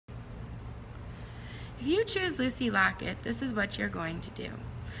If you choose Lucy Locket, this is what you're going to do.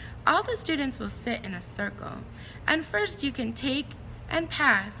 All the students will sit in a circle, and first you can take and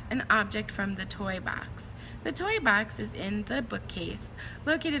pass an object from the toy box. The toy box is in the bookcase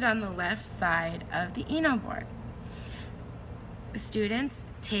located on the left side of the Eno board. The students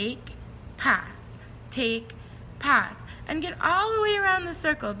take, pass, and get all the way around the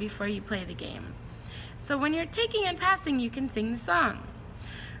circle before you play the game. So when you're taking and passing, you can sing the song.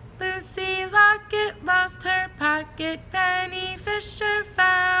 Lucy Locket lost her pocket, Penny Fisher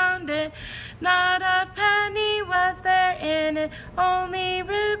found it. Not a penny was there in it, only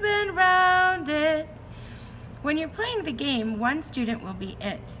ribbon round it. When you're playing the game, one student will be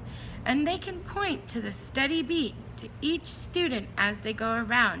it, and they can point to the steady beat to each student as they go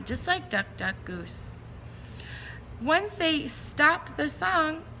around, just like Duck, Duck, Goose. Once they stop the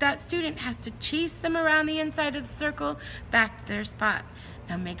song, that student has to chase them around the inside of the circle back to their spot.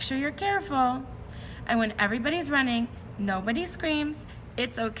 Now make sure you're careful, and when everybody's running, nobody screams.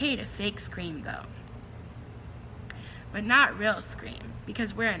 It's okay to fake scream though, but not real scream,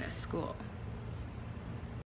 because we're in a school.